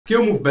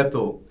Skill move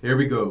battle, here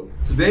we go.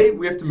 Today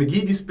we have the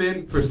McGeady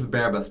spin versus the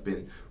Berba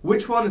spin.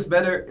 Which one is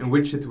better in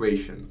which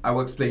situation? I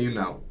will explain you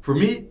now. For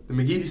me, the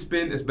McGeady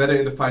spin is better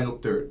in the final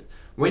third.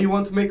 When you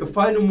want to make a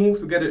final move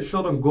to get a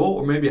shot on goal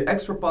or maybe an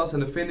extra pass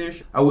and a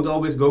finish, I would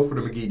always go for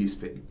the McGeady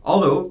spin.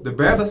 Although, the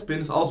Berba spin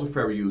is also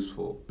very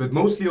useful, but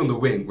mostly on the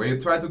wing. When you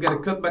try to get a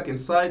cutback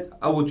inside,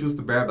 I will choose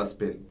the Berba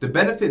spin. The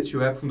benefits you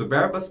have from the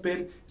Berba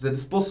spin is that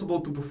it's possible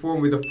to perform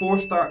with a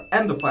 4-star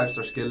and a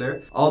 5-star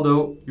skiller,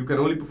 although you can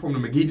only perform the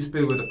McGeady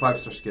spin with a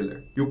 5-star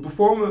skiller. You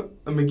perform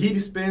a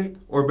McGeady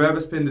spin or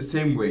Berba spin the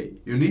same way.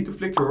 You need to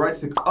flick your right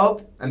stick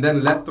up and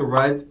then left or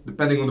right,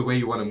 depending on the way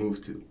you want to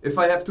move to. If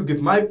I have to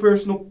give my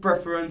personal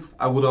preference,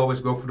 I would always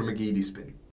go for the McGeady spin.